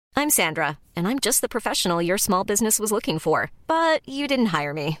I'm Sandra, and I'm just the professional your small business was looking for. But you didn't hire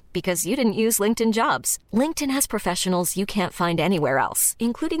me because you didn't use LinkedIn Jobs. LinkedIn has professionals you can't find anywhere else,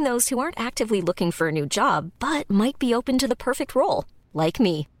 including those who aren't actively looking for a new job, but might be open to the perfect role, like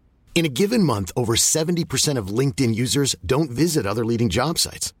me. In a given month, over 70% of LinkedIn users don't visit other leading job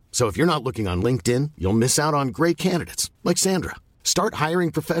sites. So if you're not looking on LinkedIn, you'll miss out on great candidates like Sandra. Start hiring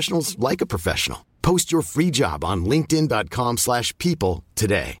professionals like a professional. Post your free job on linkedin.com/people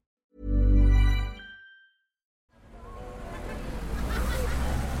today.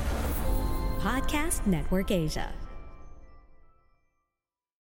 Podcast Network Asia.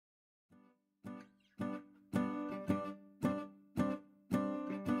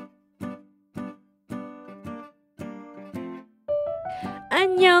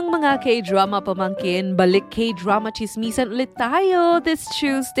 Anyang mga K-drama pamangkin, balik K-drama chismisan ulit tayo this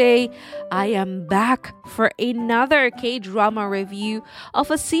Tuesday. I am back for another K-drama review of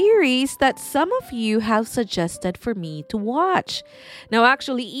a series that some of you have suggested for me to watch. Now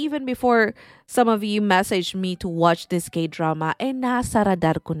actually, even before some of you messaged me to watch this K-drama, nasa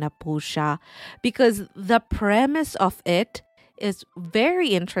radar ko na po siya because the premise of it is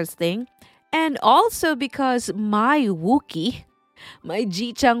very interesting and also because my Wookiee, my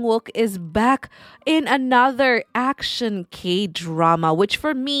Ji Chang-wook, is back in another action K-drama, which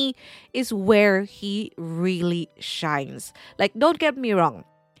for me is where he really shines. Like, don't get me wrong.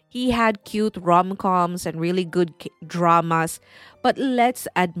 He had cute rom-coms and really good dramas. But let's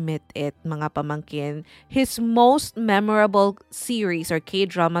admit it, mga pamangkin, his most memorable series or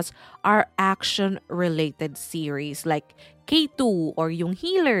K-dramas are action-related series like K2 or yung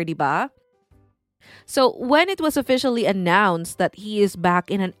Healer, di ba? So when it was officially announced that he is back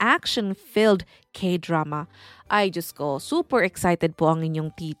in an action-filled K-drama, I just go, super excited po ang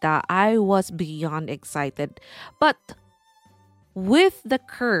inyong tita. I was beyond excited. But with the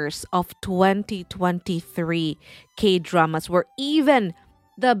curse of 2023 K-dramas, where even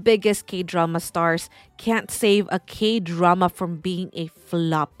the biggest K-drama stars can't save a K-drama from being a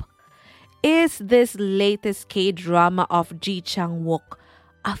flop, is this latest K-drama of Ji Chang-wook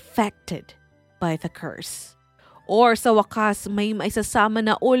affected by the curse? Or sa wakas, may maisasama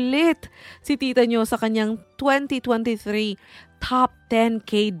na ulit si tita nyo sa kanyang 2023 top 10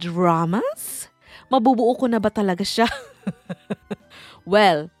 K-dramas? Mabubuo ko na ba talaga siya?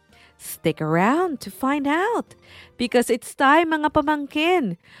 Well, stick around to find out. Because it's time, mga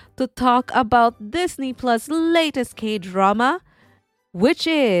pamangkin, to talk about Disney Plus' latest K-drama, which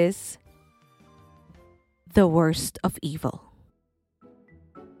is The Worst of Evil.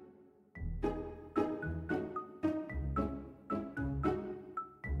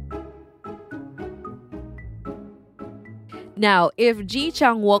 Now, if Ji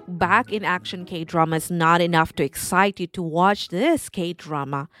Chang-wook back in action K-drama is not enough to excite you to watch this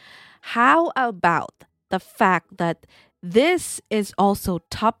K-drama, how about the fact that this is also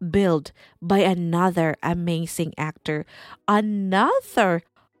top billed by another amazing actor, another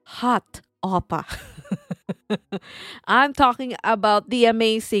hot oppa. I'm talking about the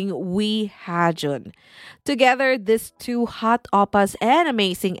amazing Wee Ha-jun. Together, these two hot oppas and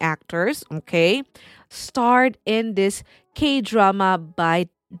amazing actors, starred in this K-drama by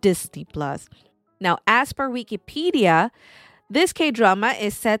Disney Plus. Now, as per Wikipedia, this K-drama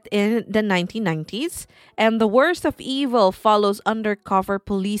is set in the 1990s, and The Worst of Evil follows undercover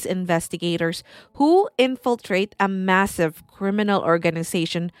police investigators who infiltrate a massive criminal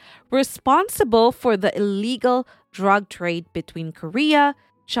organization responsible for the illegal drug trade between Korea,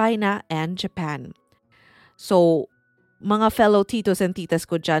 China, and Japan. So, mga fellow titos and titas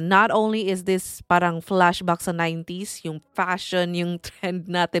ko dyan, not only is this parang flashback sa 90s, yung fashion, yung trend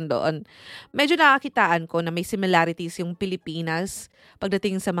natin doon, medyo nakakitaan ko na may similarities yung Pilipinas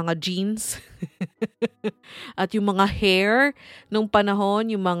pagdating sa mga jeans at yung mga hair nung panahon,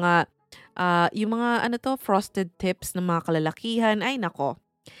 yung mga frosted tips ng mga kalalakihan, ay nako.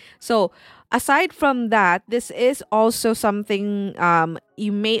 So, aside from that, this is also something you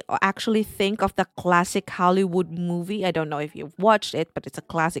may actually think of the classic Hollywood movie. I don't know if you've watched it, but it's a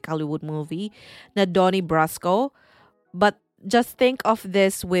classic Hollywood movie na Donnie Brasco. But just think of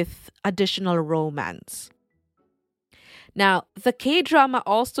this with additional romance. Now, the K-drama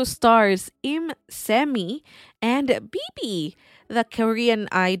also stars Im Semi and BB, the Korean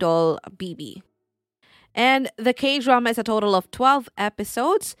idol BB. And the K-drama is a total of 12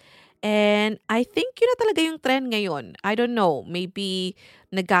 episodes. And I think yun na talaga yung trend ngayon. I don't know. Maybe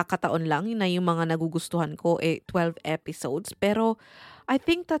nagkakataon lang na yung mga nagugustuhan ko 12 episodes. Pero I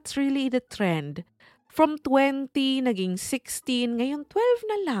think that's really the trend. From 20, naging 16, ngayon 12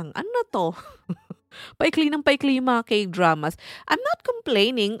 na lang. Ano na to? Paikli ng paikli yung mga K-dramas. I'm not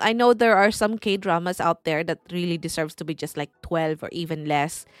complaining. I know there are some K-dramas out there that really deserves to be just like 12 or even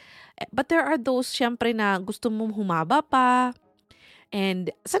less. But there are those, syempre, na gusto mong humaba pa.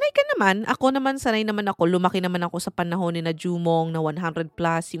 And sanay ka naman. Ako naman, sanay naman ako. Lumaki naman ako sa panahon ni na Jumong na 100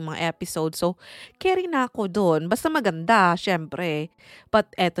 plus yung mga episodes. So, carry na ako doon. Basta maganda, syempre.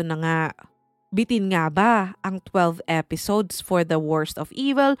 But eto na nga. Bitin nga ba ang 12 episodes for The Worst of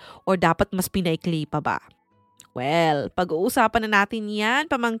Evil or dapat mas pinaikli pa ba? Well, pag-uusapan na natin yan,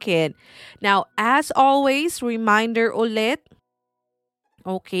 pamangkin. Now, as always, reminder ulit,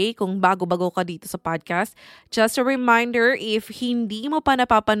 okay, kung bago-bago ka dito sa podcast, just a reminder, if hindi mo pa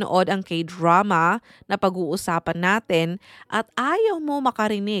napapanood ang K-drama na pag-uusapan natin at ayaw mo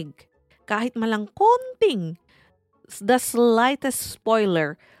makarinig kahit malang konting, the slightest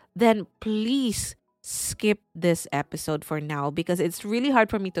spoiler, then please skip this episode for now because it's really hard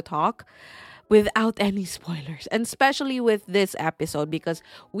for me to talk without any spoilers. And especially with this episode because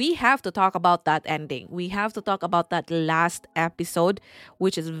we have to talk about that ending. We have to talk about that last episode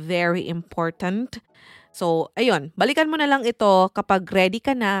which is very important. So, ayun, balikan mo na lang ito kapag ready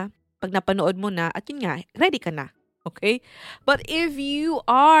ka na, pag napanood mo na, at yun nga, ready ka na. Okay? But if you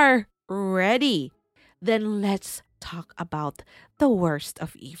are ready, then let's talk about The Worst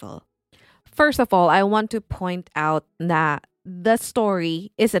of Evil. First of all, I want to point out that the story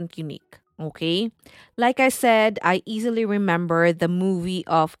isn't unique. Okay? Like I said, I easily remember the movie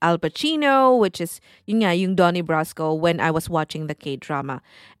of Al Pacino, which is yun nga, yung Donnie Brasco, when I was watching the K-drama.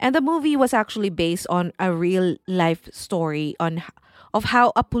 And the movie was actually based on a real life story of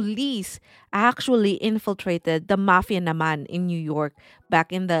how a police actually infiltrated the mafia naman in New York back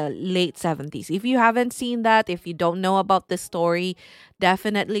in the late 70s. If you haven't seen that, if you don't know about this story,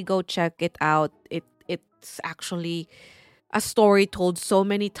 definitely go check it out. It's actually a story told so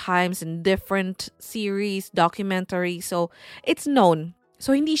many times in different series, documentaries. So it's known.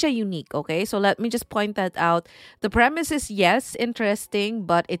 So hindi siya unique, okay? So let me just point that out. The premise is, yes, interesting,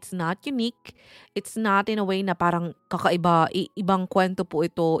 but it's not unique. It's not in a way na parang kakaiba, ibang kwento po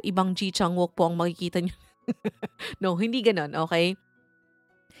ito, ibang Ji Chang-wook po ang makikita nyo. No, hindi ganon, okay?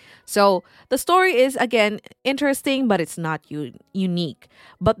 So the story is, again, interesting, but it's not unique.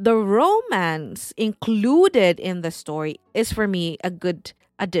 But the romance included in the story is, for me, a good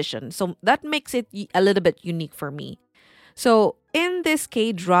addition. So that makes it a little bit unique for me. So, in this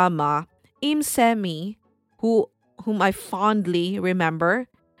K-drama, Im Semi, whom I fondly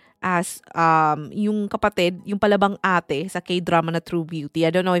remember as yung kapatid, yung palabang ate sa K-drama na True Beauty. I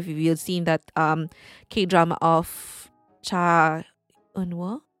don't know if you've seen that K-drama of Cha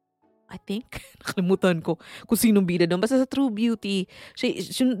Eunwoo, I think. Nakalimutan ko kung sinong bida doon. Basta sa True Beauty,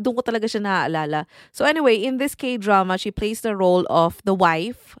 doon ko talaga siya naaalala. So anyway, in this K-drama, she plays the role of the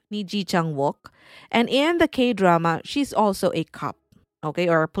wife ni Ji Chang-wook. And in the K-drama, she's also a cop, okay,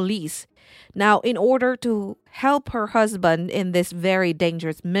 or a police. Now, in order to help her husband in this very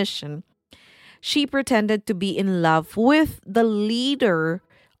dangerous mission, she pretended to be in love with the leader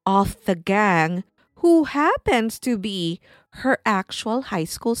of the gang, who happens to be her actual high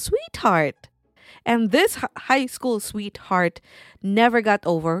school sweetheart. And this high school sweetheart never got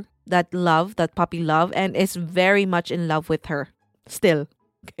over that love, that puppy love, and is very much in love with her still.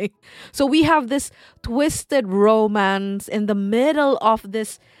 Okay. So we have this twisted romance in the middle of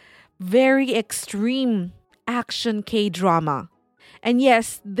this very extreme action K-drama. And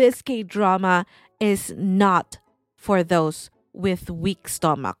yes, this K-drama is not for those with weak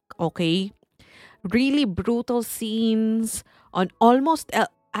stomach, okay? Really brutal scenes on almost,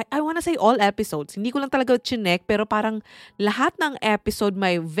 I want to say all episodes. Hindi ko lang talaga chinek, pero parang lahat ng episode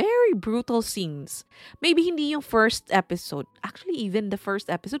may very brutal scenes. Maybe hindi yung first episode. Actually, even the first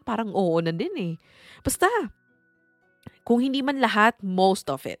episode, parang oo na din eh. Basta, kung hindi man lahat,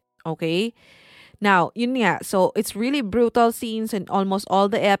 most of it. Okay? Now, yun nga. So, it's really brutal scenes in almost all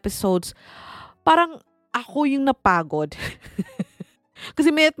the episodes. Parang ako yung napagod.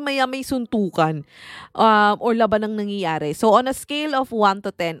 Kasi may suntukan or laban ang nangyayari. So, on a scale of 1 to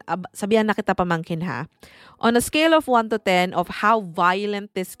 10, sabihan na kita pamangkin ha. On a scale of 1 to 10 of how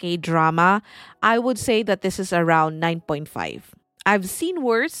violent this K-drama, I would say that this is around 9.5. I've seen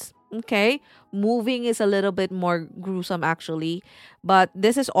worse, okay? Moving is a little bit more gruesome actually. But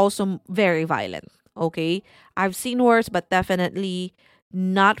this is also very violent, okay? I've seen worse, but definitely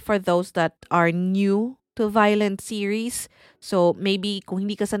not for those that are new to violent series. So, maybe kung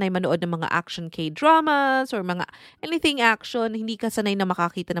hindi ka sanay manood ng mga action K-dramas or mga anything action, hindi ka sanay na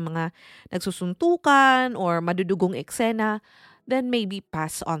makakita ng mga nagsusuntukan or madudugong eksena, then maybe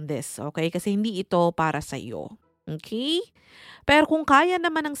pass on this, okay? Kasi hindi ito para sa iyo. Okay? Pero kung kaya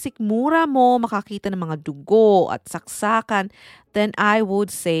naman ng sikmura mo makakita ng mga dugo at saksakan, then I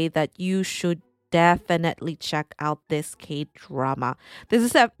would say that you should definitely check out this K-drama. This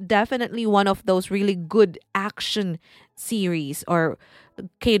is definitely one of those really good action series or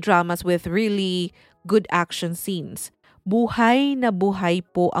K-dramas with really good action scenes. Buhay na buhay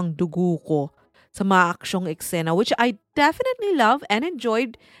po ang dugo ko sa mga aksyong eksena, which I definitely love and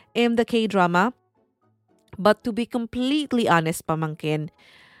enjoyed in the K-drama. But to be completely honest, pamangkin,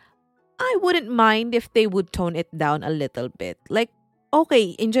 I wouldn't mind if they would tone it down a little bit. Like,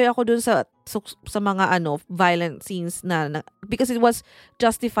 okay, enjoy ako dun sa mga violent scenes because it was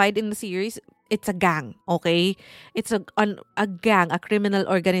justified in the series. It's a gang, okay? It's a gang, a criminal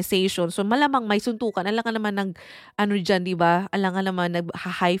organization. So malamang may suntukan. Alam ka naman dyan, di ba? Alam ka naman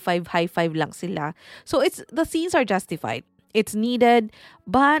high five lang sila. So the scenes are justified. It's needed,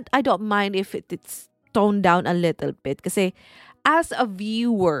 but I don't mind if it's toned down a little bit. Kasi as a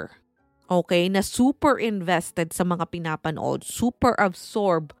viewer, okay, na super invested sa mga pinapanood, super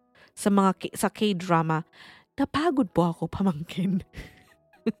absorb sa K-drama, napagod po ako, pamangkin.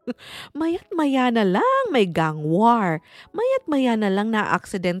 Mayat-maya na lang may gang war. Mayat-maya na lang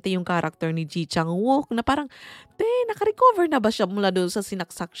na-aksidente yung karakter ni Ji Chang-wook na parang, naka-recover na ba siya mula doon sa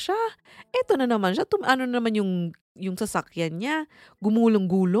sinaksak siya? Eto na naman siya, ano naman yung sasakyan niya,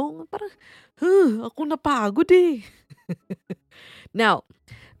 gumulong-gulong. Parang, ako napagod eh. Now,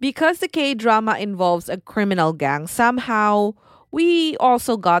 because the K-drama involves a criminal gang, somehow we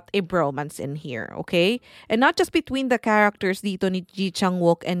also got a bromance in here, okay? And not just between the characters dito ni Ji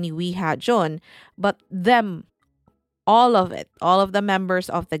Chang-wook and ni Wi Ha-jun, but them, all of the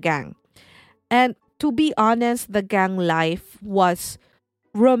members of the gang. And to be honest, the gang life was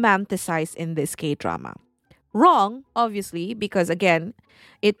romanticized in this K-drama. Wrong, obviously, because again,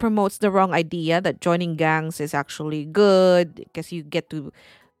 it promotes the wrong idea that joining gangs is actually good because you get to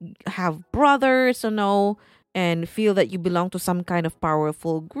have brothers, and feel that you belong to some kind of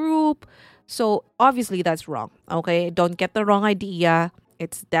powerful group. So, obviously, that's wrong. Okay? Don't get the wrong idea.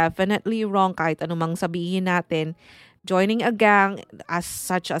 It's definitely wrong kahit anumang sabihin natin. Joining a gang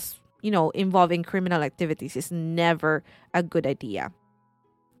such as, involving criminal activities is never a good idea.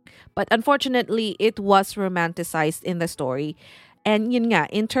 But unfortunately, it was romanticized in the story. And yun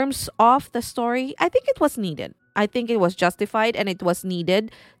nga, in terms of the story, I think it was needed. I think it was justified and it was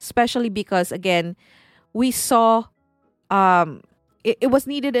needed, especially because, again, we saw it was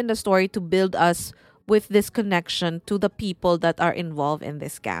needed in the story to build us with this connection to the people that are involved in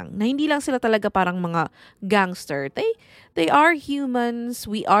this gang. Na hindi lang sila talaga parang mga gangster. They are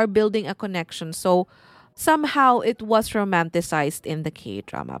humans. We are building a connection. So somehow it was romanticized in the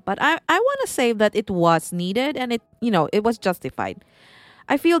K-drama. But I want to say that it was needed and it was justified.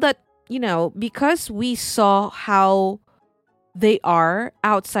 I feel that, because we saw how they are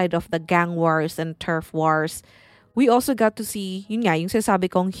outside of the gang wars and turf wars, we also got to see, yung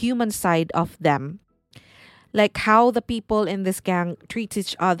sinasabi kong human side of them. Like how the people in this gang treat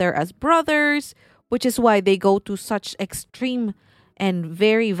each other as brothers, which is why they go to such extreme and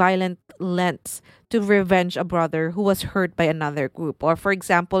very violent lengths to revenge a brother who was hurt by another group. Or for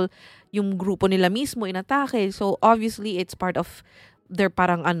example, yung grupo nila mismo inatake. So obviously it's part of their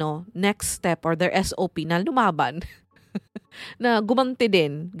parang next step or their SOP na lumaban. Na gumanti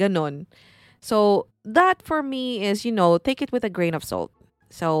din, ganon. So, that for me is, take it with a grain of salt.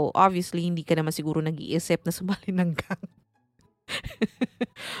 So, obviously, hindi ka naman siguro nag-iisip na sumali ng gang.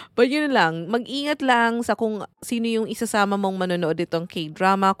 But yun lang, mag-ingat lang sa kung sino yung isasama mong manonood itong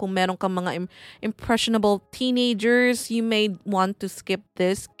K-drama. Kung meron kang mga impressionable teenagers, you may want to skip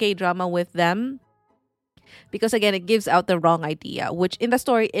this K-drama with them. Because again, it gives out the wrong idea, which in the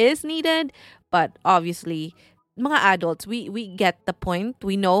story is needed, but obviously, mga adults, we get the point.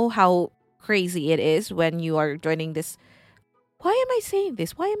 We know how crazy it is when you are joining this. Why am I saying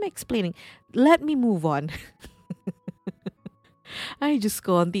this? Why am I explaining? Let me move on. Ay, Diyos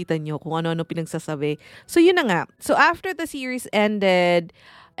ko, ang tita nyo kung ano-ano pinagsasabi. So, yun na nga. So, after the series ended,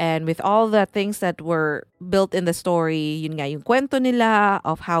 and with all the things that were built in the story, yun nga, yung kwento nila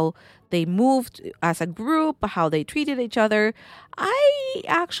of how they moved as a group, how they treated each other, I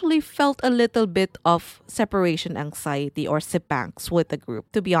actually felt a little bit of separation anxiety or sepangs with the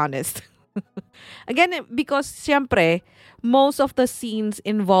group, to be honest. Again, because siyempre, most of the scenes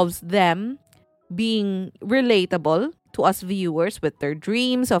involves them being relatable to us viewers with their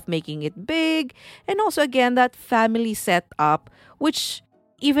dreams of making it big, and also again that family setup, which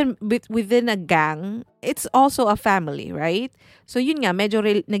even within a gang, it's also a family, right? So yun nga, medyo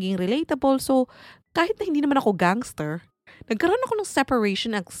naging relatable. So kahit na hindi naman ako gangster, nagkaroon ako ng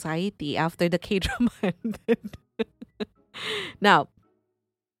separation anxiety after the K-drama ended. Now,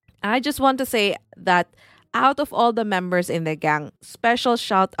 I just want to say that out of all the members in the gang, special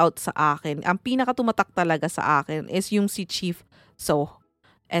shout out sa akin. Ang pinakatumatak talaga sa akin is yung si Chief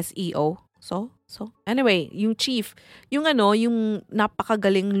SEO. Anyway, yung chief, yung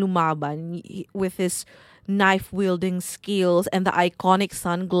napakagaling lumaban with his knife-wielding skills and the iconic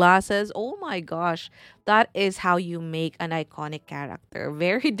sunglasses. Oh my gosh, that is how you make an iconic character.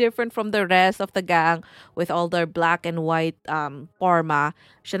 Very different from the rest of the gang with all their black and white forma.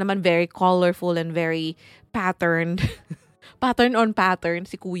 Siya naman very colorful and very patterned. Pattern on pattern,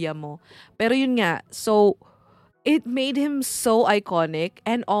 si kuya mo. Pero yun nga, so it made him so iconic,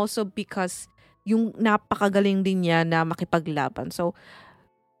 and also because yung napakagaling din niya na makipaglaban. So,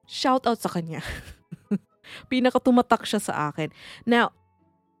 shout out sa kanya. Pinakatumatak siya sa akin. Now,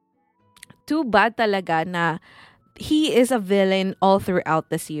 too bad talaga na he is a villain all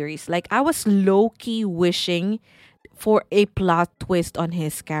throughout the series. Like, I was low-key wishing for a plot twist on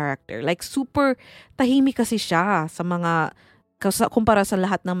his character. Like, super tahimik kasi siya sa mga kumpara sa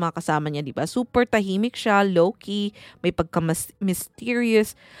lahat ng mga kasama niya, di ba? Super tahimik siya, low-key, may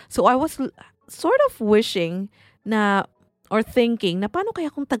pagka-mysterious. So I was sort of wishing na, or thinking na paano kaya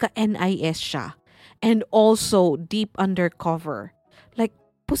kung taga-NIS siya? And also deep undercover. Like,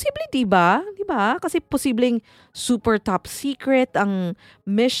 posible, di ba? Di ba? Kasi posibleng super top secret ang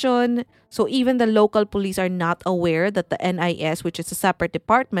mission. So even the local police are not aware that the NIS, which is a separate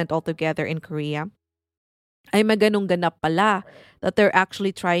department altogether in Korea, ay maganong ganap pala, that they're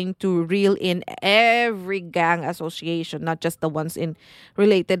actually trying to reel in every gang association, not just the ones in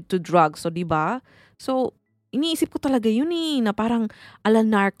related to drugs. So, di ba? So, iniisip ko talaga yun na parang ala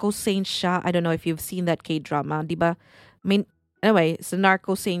Narco Saints siya. I don't know if you've seen that K-drama, di ba? Anyway, sa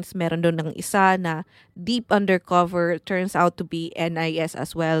Narco Saints, meron doon ng isa na deep undercover, turns out to be NIS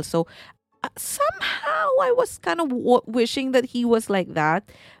as well. So, somehow, I was kind of wishing that he was like that.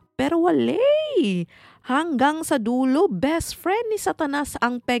 Pero wala. Hanggang sa dulo, best friend ni Satanas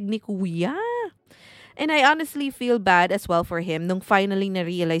ang peg ni Kuya. And I honestly feel bad as well for him nung finally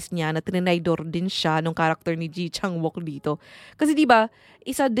na-realize niya na trinaydor din siya nung character ni Ji Chang-wook dito. Kasi diba,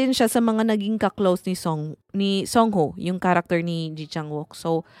 isa din siya sa mga naging ka-close ni Song-ho, yung character ni Ji Chang-wook.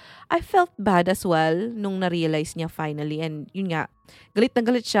 So, I felt bad as well nung na-realize niya finally. And yun nga, galit na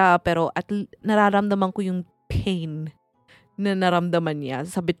galit siya, pero nararamdaman ko yung pain na naramdaman niya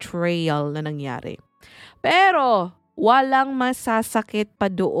sa betrayal na nangyari. Pero, walang masasakit pa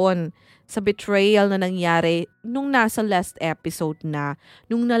doon sa betrayal na nangyari nung nasa last episode na,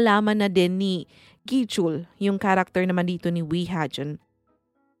 nung nalaman na din ni Gi-chul, yung character naman dito ni Wee Ha-jun.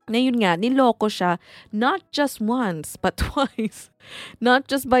 Na yun nga, niloko siya not just once, but twice. Not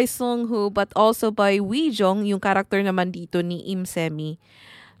just by Song-ho, but also by Wee Jong, yung character naman dito ni Im Semi.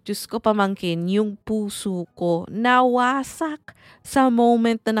 Diyos ko pamangkin, yung puso ko nawasak sa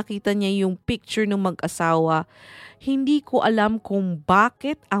moment na nakita niya yung picture ng mag-asawa. Hindi ko alam kung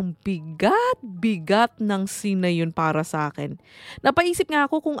bakit ang bigat-bigat ng scene na yun para sa akin. Napaisip nga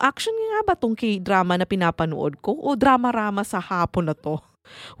ako kung action nga ba tong K-drama na pinapanood ko o drama-rama sa hapon na to.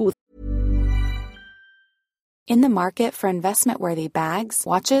 In the market for investment-worthy bags,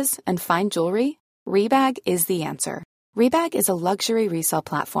 watches, and fine jewelry, Rebag is the answer. Rebag is a luxury resale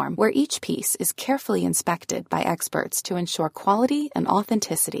platform where each piece is carefully inspected by experts to ensure quality and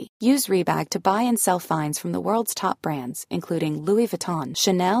authenticity. Use Rebag to buy and sell finds from the world's top brands, including Louis Vuitton,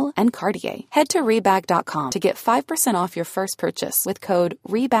 Chanel, and Cartier. Head to Rebag.com to get 5% off your first purchase with code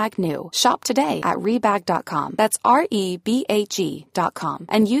REBAGNEW. Shop today at Rebag.com. That's REBAG.com.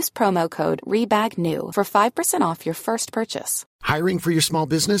 And use promo code REBAGNEW for 5% off your first purchase. Hiring for your small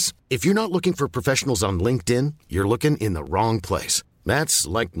business? If you're not looking for professionals on LinkedIn, you're looking in the wrong place. That's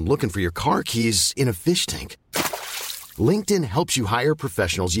like looking for your car keys in a fish tank. LinkedIn helps you hire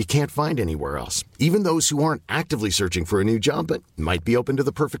professionals you can't find anywhere else, even those who aren't actively searching for a new job but might be open to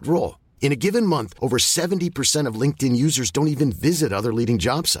the perfect role. In a given month, over 70% of LinkedIn users don't even visit other leading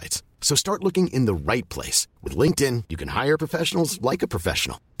job sites. So start looking in the right place. With LinkedIn, you can hire professionals like a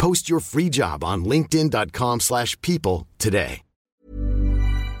professional. Post your free job on linkedin.com/people today.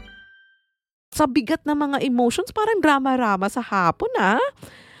 Sa bigat na mga emotions, parang drama-rama sa hapon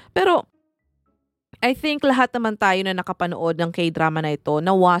Pero, I think lahat naman tayo na nakapanood ng K-drama na ito,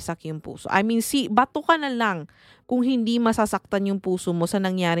 nawasak yung puso. I mean, bato ka na lang kung hindi masasaktan yung puso mo sa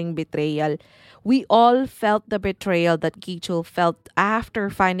nangyaring betrayal. We all felt the betrayal that Gi-chul felt after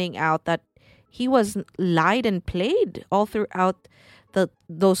finding out that he was lied and played all throughout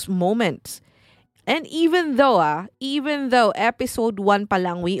those moments. And even though episode 1 pa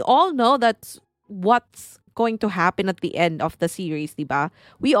lang, we all know that's what's going to happen at the end of the series, diba?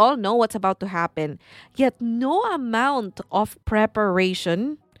 We all know what's about to happen. Yet no amount of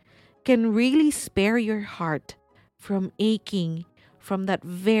preparation can really spare your heart from aching from that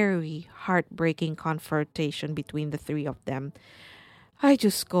very heartbreaking confrontation between the three of them. Ay,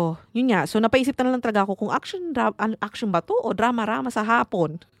 Diyos ko. Yun nga. So, napaisip na lang talaga ako kung action ba to o drama-rama sa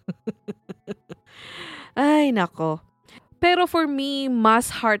hapon. Ay, nako. Pero for me,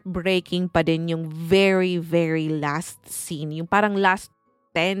 mas heartbreaking pa din yung very, very last scene. Yung parang last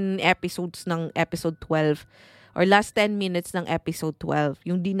 10 episodes ng episode 12 or last 10 minutes ng episode 12.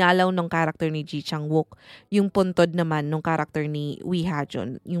 Yung dinalaw ng character ni Ji Chang-wook. Yung puntod naman ng character ni Lee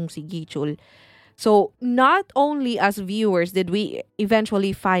Ha-jun, yung si Gi-chul. So, not only as viewers did we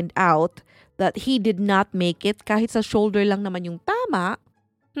eventually find out that he did not make it kahit sa shoulder lang naman yung tama.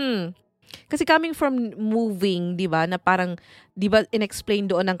 Kasi coming from moving, di ba, na parang, di ba, inexplain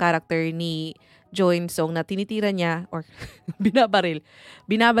doon ng character ni Jo In-sung na tinitira niya or binabaril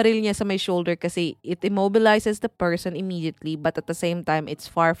niya sa may shoulder kasi it immobilizes the person immediately, but at the same time, it's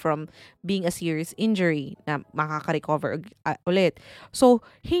far from being a serious injury na makaka-recover ulit. So,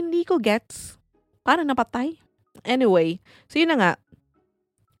 hindi ko gets. Parang napatay. Anyway, so yun na nga.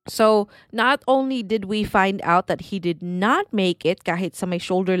 So, not only did we find out that he did not make it kahit sa may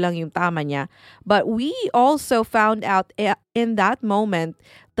shoulder lang yung tama niya, but we also found out in that moment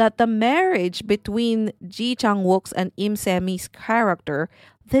that the marriage between Ji Chang-wook's and Im Se-mi's character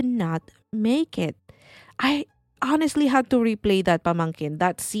did not make it. I honestly had to replay that, pamangkin.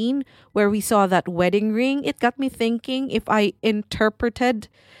 That scene where we saw that wedding ring, it got me thinking if I interpreted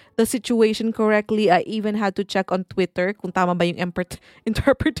the situation correctly. I even had to check on Twitter kung tama ba yung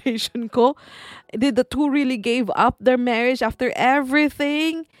interpretation ko. Did the two really gave up their marriage after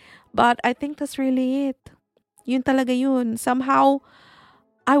everything? But I think that's really it. Yun talaga yun. Somehow,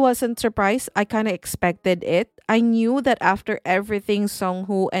 I wasn't surprised. I kind of expected it. I knew that after everything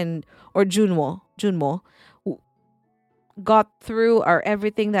Song-ho or Junmo got through, or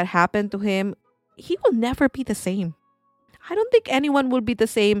everything that happened to him, he will never be the same. I don't think anyone will be the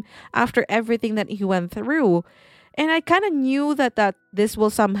same after everything that he went through. And I kind of knew that this will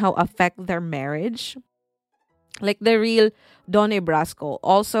somehow affect their marriage. Like the real Donnie Brasco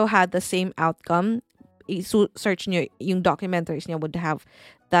also had the same outcome. Search nyo, yung documentaries niya would have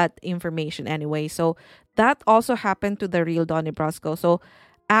that information anyway. So that also happened to the real Donnie Brasco. So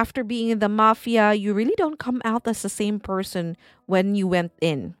after being in the mafia, you really don't come out as the same person when you went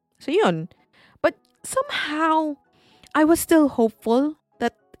in. So yun. But somehow, I was still hopeful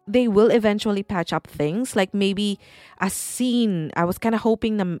that they will eventually patch up things. Like maybe a scene. I was kind of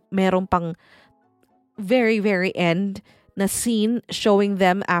hoping na meron pang very, very end na scene showing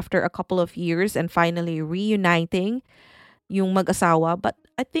them after a couple of years and finally reuniting yung mag-asawa. But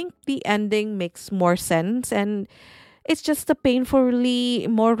I think the ending makes more sense and it's just a painfully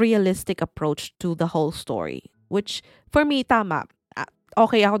more realistic approach to the whole story. Which, for me, tama.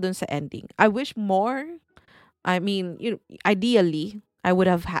 Okay ako dun sa ending. I wish more. I mean, ideally, I would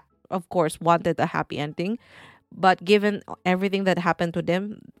have, of course, wanted a happy ending. But given everything that happened to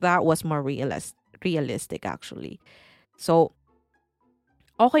them, that was more realistic, actually. So,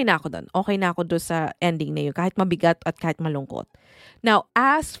 okay na ako dun. Okay na ako dun sa ending na yun. Kahit mabigat at kahit malungkot. Now,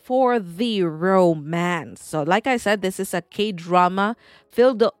 as for the romance. So, like I said, this is a K-drama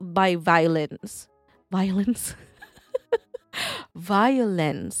filled by violence. Violence?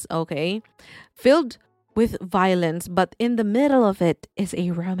 Violence, okay? Filled with violence, but in the middle of it is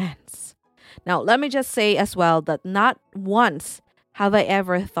a romance. Now, let me just say as well that not once have I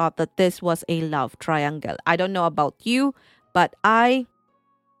ever thought that this was a love triangle. I don't know about you, but I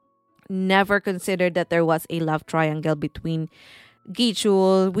never considered that there was a love triangle between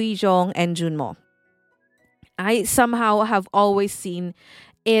Gi-chul, Wi-jong, and Junmo. I somehow have always seen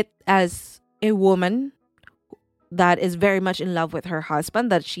it as a woman that is very much in love with her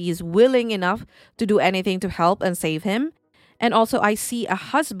husband, that she is willing enough to do anything to help and save him. And also I see a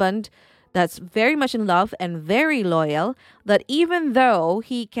husband that's very much in love and very loyal, that even though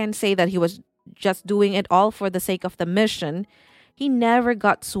he can say that he was just doing it all for the sake of the mission, he never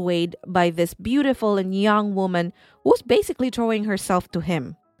got swayed by this beautiful and young woman who was basically throwing herself to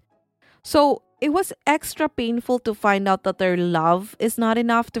him. So it was extra painful to find out that their love is not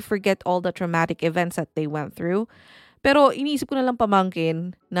enough to forget all the traumatic events that they went through. Pero iniisip ko na lang,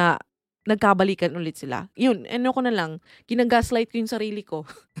 pamangkin, na nagkabalikan ulit sila. Yun, ko na lang, ginagaslight ko yung sarili ko.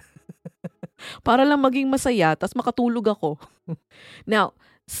 Para lang maging masaya, tas makatulog ako. Now,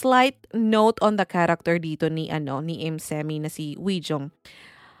 slight note on the character dito ni Im Se-mi na si Wi-jong.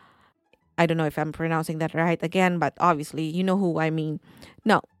 I don't know if I'm pronouncing that right again, but obviously, you know who I mean.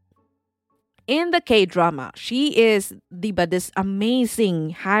 Now, in the K-drama, she is, diba, this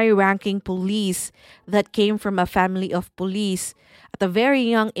amazing, high-ranking police that came from a family of police. At a very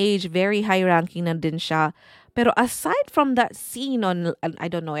young age, very high-ranking na din siya. Pero aside from that scene on, I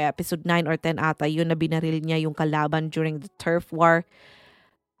don't know, episode 9 or 10 ata, yun na binaril niya yung kalaban during the turf war,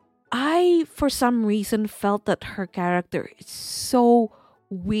 I, for some reason, felt that her character is so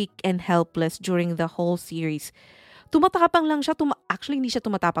weak and helpless during the whole series. Tumatapang lang siya. Actually, hindi siya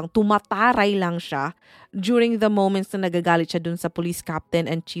tumatapang. Tumataray lang siya during the moments na nagagalit siya dun sa police captain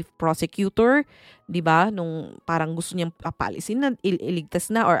and chief prosecutor. Diba? Nung parang gusto niyang apalisin na, iligtas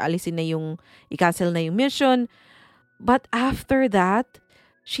na or alisin na yung, i-cancel na yung mission. But after that,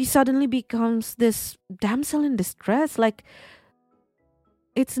 she suddenly becomes this damsel in distress. Like,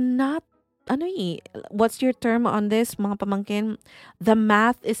 it's not, what's your term on this, mga pamangkin? The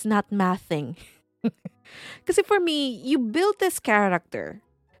math is not mathing. Kasi for me, you built this character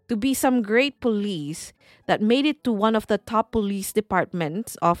to be some great police that made it to one of the top police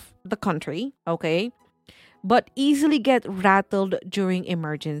departments of the country, okay? But easily get rattled during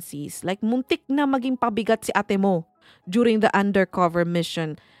emergencies. Like, muntik na maging pabigat si ate mo during the undercover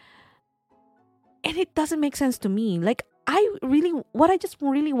mission. And it doesn't make sense to me. Like, what I just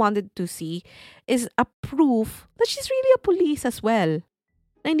really wanted to see is a proof that she's really a police as well.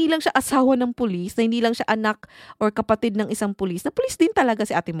 Na hindi lang siya asawa ng pulis, na hindi lang siya anak or kapatid ng isang pulis, na pulis din talaga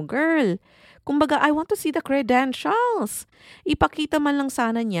si ate mo, girl. Kumbaga, I want to see the credentials. Ipakita man lang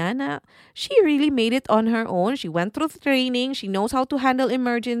sana niya na she really made it on her own. She went through training. She knows how to handle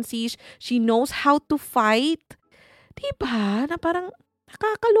emergencies. She knows how to fight. Diba? Na parang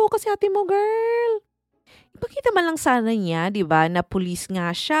nakakaloka si ate mo, girl. Ipakita man lang sana niya, di ba, na police nga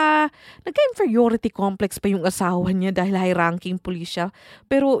siya. Nagka-inferiority complex pa yung asawa niya dahil high-ranking police siya.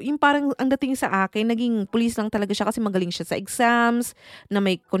 Pero yung parang ang dating sa akin, naging police lang talaga siya kasi magaling siya sa exams, na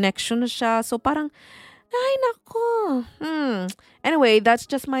may connection siya. So parang, ay nako. Anyway, that's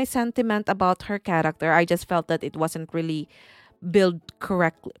just my sentiment about her character. I just felt that it wasn't really built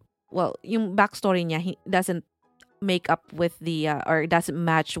correctly. Well, yung backstory niya doesn't make up with the or doesn't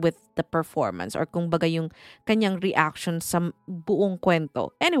match with the performance or kung baga yung kanyang reaction sa buong kwento.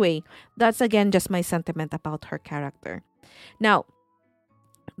 Anyway, that's again just my sentiment about her character. Now,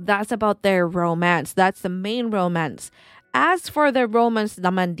 that's about their romance. That's the main romance. As for the romance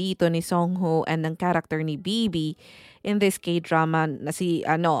naman dito ni Song-ho and ng character ni Bibi in this K-drama na si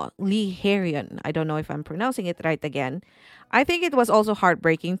Lee Hae-ryun. I don't know if I'm pronouncing it right again. I think it was also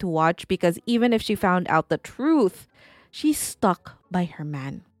heartbreaking to watch because even if she found out the truth, she's stuck by her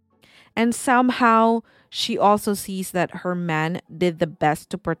man. And somehow, she also sees that her man did the best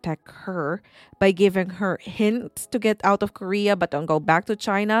to protect her by giving her hints to get out of Korea but don't go back to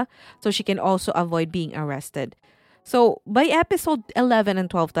China so she can also avoid being arrested. So, by episode 11 and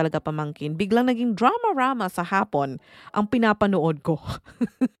 12 talaga pamangkin, biglang naging drama-rama sa hapon ang pinapanood ko.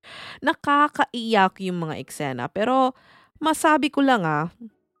 Nakakaiyak yung mga eksena. Pero, masabi ko lang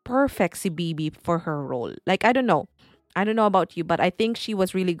perfect si Bibi for her role. Like, I don't know about you, but I think she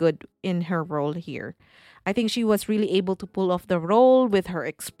was really good in her role here. I think she was really able to pull off the role with her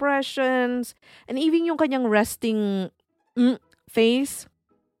expressions and even yung kanyang resting face,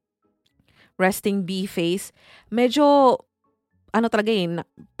 resting B face. Medyo, talaga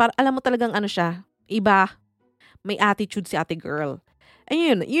alam mo talagang siya, iba, may attitude si ate girl.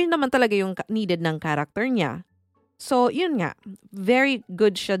 And yun naman talaga yung needed ng character niya. So, yun nga, very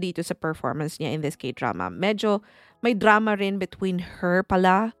good siya dito sa performance niya in this K-drama. Medyo may drama rin between her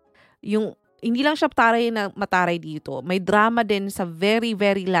pala. Yung, hindi lang siya mataray dito. May drama din sa very,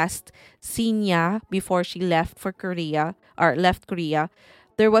 very last scene niya before she left Korea.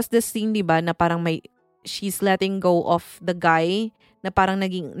 There was this scene, diba, na parang she's letting go of the guy na parang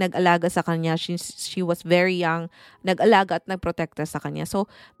nag-alaga sa kanya. She was very young, nag-alaga at nagprotekta sa kanya. So,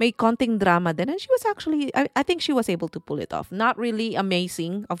 may konting drama din. And she was actually, I think she was able to pull it off. Not really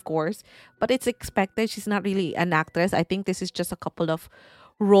amazing, of course, but it's expected. She's not really an actress. I think this is just a couple of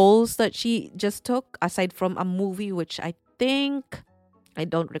roles that she just took, aside from a movie, which I think, I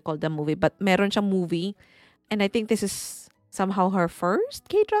don't recall the movie, but meron siyang movie. And I think this is somehow her first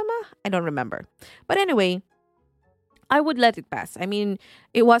K-drama. I don't remember. But anyway, I would let it pass. I mean,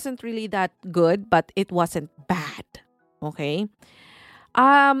 it wasn't really that good, but it wasn't bad. Okay?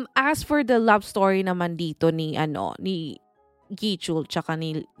 As for the love story naman dito ni Gi-chul tsaka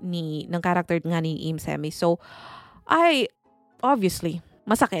ng character nga ni Im Semi. So, obviously,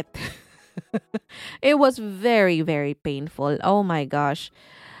 masakit. It was very, very painful. Oh my gosh.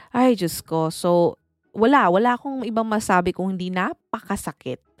 Ay, Diyos ko. So, wala akong ibang masabi kung hindi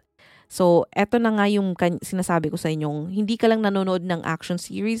napakasakit So, eto na nga yung sinasabi ko sa inyong, hindi ka lang nanonood ng action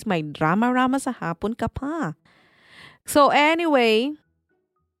series, may drama-rama sa hapon ka pa. So, anyway,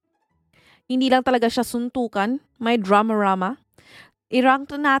 hindi lang talaga siya suntukan, may drama-rama.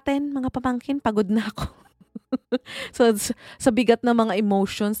 I-rank na natin, mga pamangkin, pagod na ako. So, sa bigat ng mga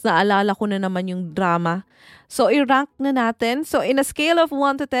emotions, naalala ko na naman yung drama. So, i-rank na natin. So, in a scale of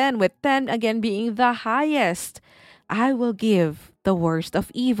 1 to 10, with 10 again being the highest, I will give The Worst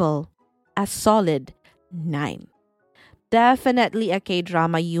of Evil a solid 9. Definitely a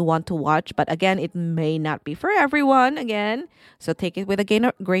K-drama you want to watch, but again, it may not be for everyone again. So take it with a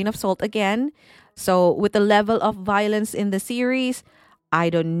grain of salt again. So with the level of violence in the series,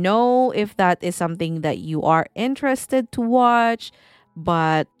 I don't know if that is something that you are interested to watch,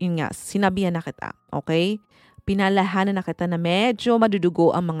 but yun nga, sinabihan na kita, okay? Pinalahanan na kita na medyo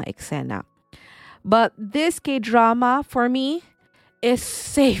madudugo ang mga eksena. But this K-drama, for me, is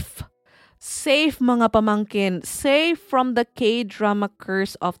safe. Safe, mga pamangkin. Safe from the K-drama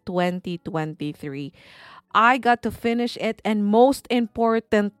curse of 2023. I got to finish it, and most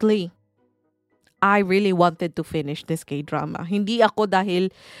importantly, I really wanted to finish this K-drama. Hindi ako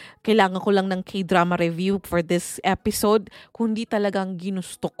dahil kailangan ko lang ng K-drama review for this episode, kundi talagang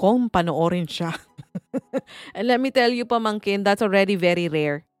ginusto kong panoorin siya. And let me tell you, pamangkin, that's already very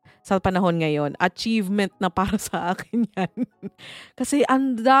rare sa panahon ngayon. Achievement na para sa akin yan. Kasi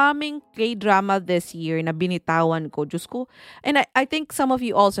ang daming K-drama this year na binitawan ko. Diyos ko. And I think some of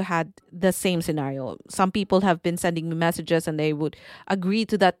you also had the same scenario. Some people have been sending me messages and they would agree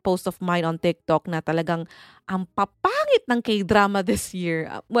to that post of mine on TikTok na talagang ang papangit ng K-drama this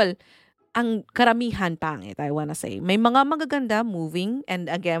year. Well, ang karamihan pangit, I wanna say. May mga magaganda, moving,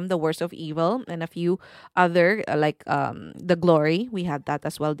 and again, The Worst of Evil, and a few other, like The Glory. We had that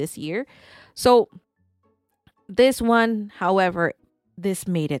as well this year. So, this one, however, this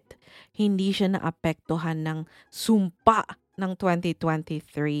made it. Hindi siya naapektuhan ng sumpa ng 2023.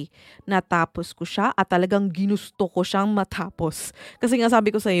 Natapos ko siya at talagang ginusto ko siyang matapos. Kasi nga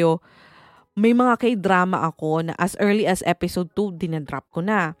sabi ko sa iyo, may mga K-drama ako na as early as episode 2, dinadrop ko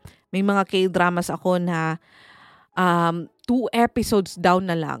na. May mga K-dramas ako na 2 episodes down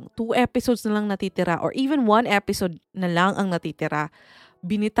na lang. 2 episodes na lang natitira or even 1 episode na lang ang natitira.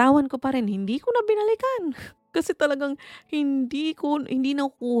 Binitawan ko pa rin. Hindi ko na binalikan. Kasi talagang hindi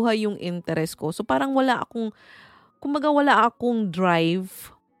nakukuha yung interest ko. So parang wala akong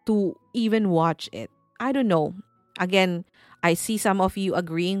drive to even watch it. I don't know. Again, I see some of you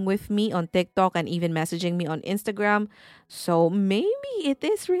agreeing with me on TikTok and even messaging me on Instagram. So maybe it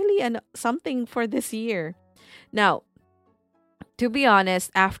is really something for this year. Now, to be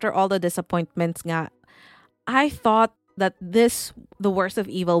honest, after all the disappointments nga, I thought that The Worst of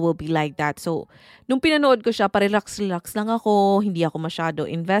Evil will be like that. So, nung pinanood ko siya, parelax-relax lang ako. Hindi ako masyado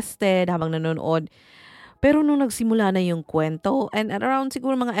invested habang nanonood. Pero nung nagsimula na yung kwento, and around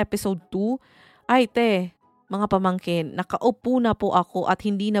siguro mga episode 2, mga pamangkin, nakaupo na po ako at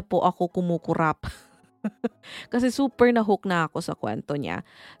hindi na po ako kumukurap. Kasi super na-hook na ako sa kwento niya.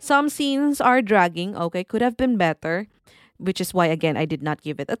 Some scenes are dragging, okay, could have been better, which is why, again, I did not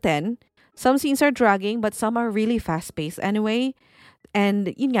give it a 10. Some scenes are dragging, but some are really fast-paced anyway.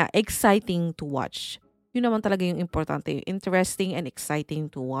 And yun nga, exciting to watch. Yun naman talaga yung importante, interesting and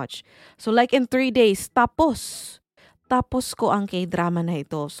exciting to watch. So like in 3 days, tapos ko ang K-drama na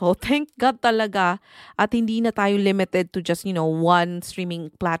ito. So, thank God talaga at hindi na tayo limited to just, one streaming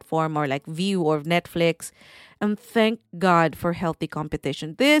platform or like View or Netflix. And thank God for healthy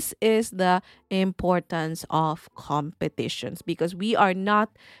competition. This is the importance of competitions because we are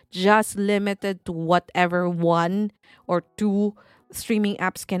not just limited to whatever 1 or 2 streaming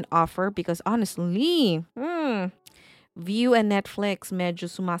apps can offer because honestly, View and Netflix, medyo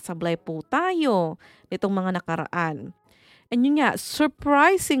sumasablay po tayo nitong mga nakaraan. And yun nga,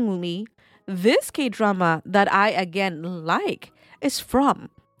 surprisingly, this K-drama that I again like is from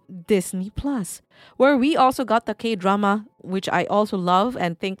Disney Plus, where we also got the K-drama, which I also love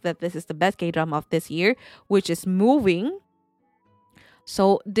and think that this is the best K-drama of this year, which is Moving.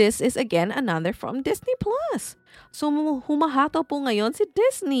 So, this is again another from Disney Plus. So, humahato po ngayon si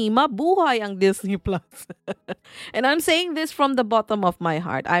Disney. Mabuhay ang Disney Plus. And I'm saying this from the bottom of my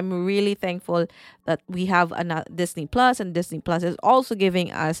heart. I'm really thankful that we have a Disney Plus, and Disney Plus is also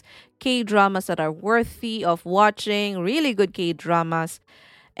giving us K-dramas that are worthy of watching, really good K-dramas.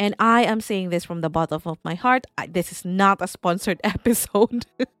 And I am saying this from the bottom of my heart. This is not a sponsored episode.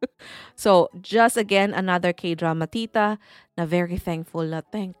 So, just again, another K-drama tita na very thankful na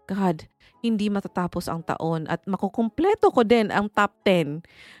thank God hindi matatapos ang taon at makukumpleto ko din ang top 10.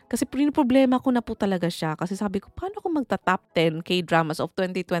 Kasi problema ko na po talaga siya. Kasi sabi ko, paano ko magta-top 10 K-dramas of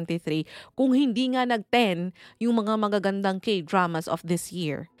 2023 kung hindi nga nag-10 yung mga magagandang K-dramas of this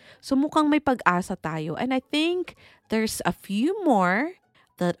year? So mukhang may pag-asa tayo. And I think there's a few more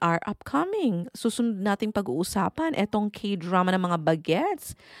that are upcoming. Susunod nating pag-uusapan itong K-drama ng mga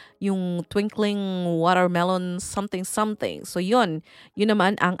bagets, yung Twinkling Watermelon something. So yun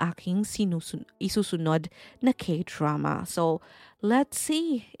naman ang aking isusunod na K-drama. So let's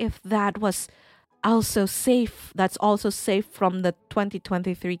see if that was also safe. That's also safe from the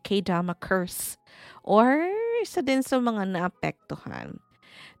 2023 K-drama curse. Or isa din sa mga naapektuhan.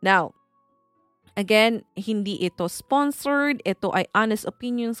 Now, again, hindi ito sponsored. Ito ay honest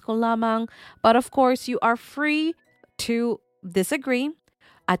opinions ko lamang. But of course, you are free to disagree.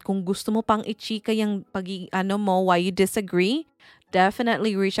 At kung gusto mo pang i-chika yung why you disagree,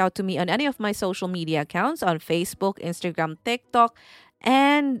 definitely reach out to me on any of my social media accounts on Facebook, Instagram, TikTok,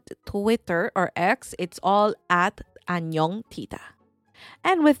 and Twitter or X. It's all at Anyong Tita.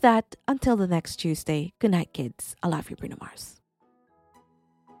 And with that, until the next Tuesday, good night, kids. I love you, Bruno Mars.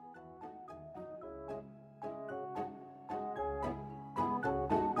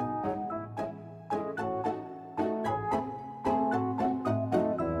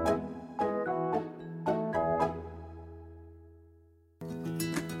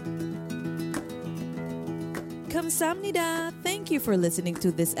 Kamsahamnida! Thank you for listening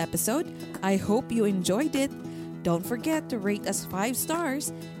to this episode. I hope you enjoyed it. Don't forget to rate us 5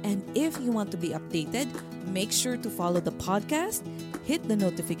 stars. And if you want to be updated, make sure to follow the podcast, hit the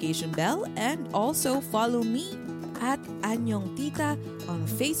notification bell, and also follow me at Anyong Tita on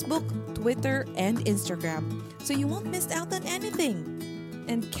Facebook, Twitter, and Instagram so you won't miss out on anything.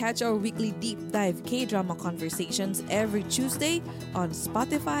 And catch our weekly deep dive K-drama conversations every Tuesday on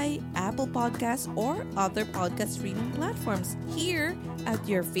Spotify, Apple Podcasts, or other podcast streaming platforms here at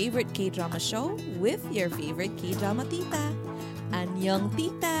your favorite K-drama show with your favorite K-drama tita. Anyong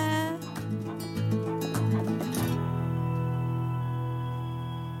Tita!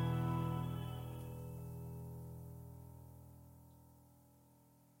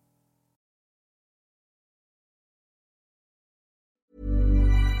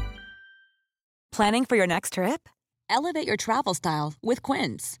 Planning for your next trip? Elevate your travel style with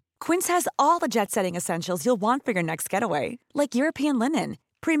Quince. Quince has all the jet-setting essentials you'll want for your next getaway, like European linen,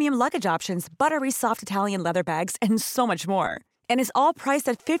 premium luggage options, buttery soft Italian leather bags, and so much more. And is all priced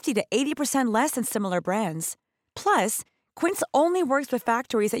at 50 to 80% less than similar brands. Plus, Quince only works with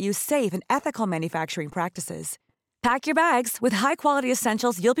factories that use safe and ethical manufacturing practices. Pack your bags with high-quality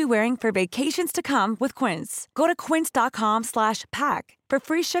essentials you'll be wearing for vacations to come with Quince. Go to quince.com/pack for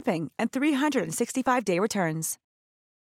free shipping and 365-day returns.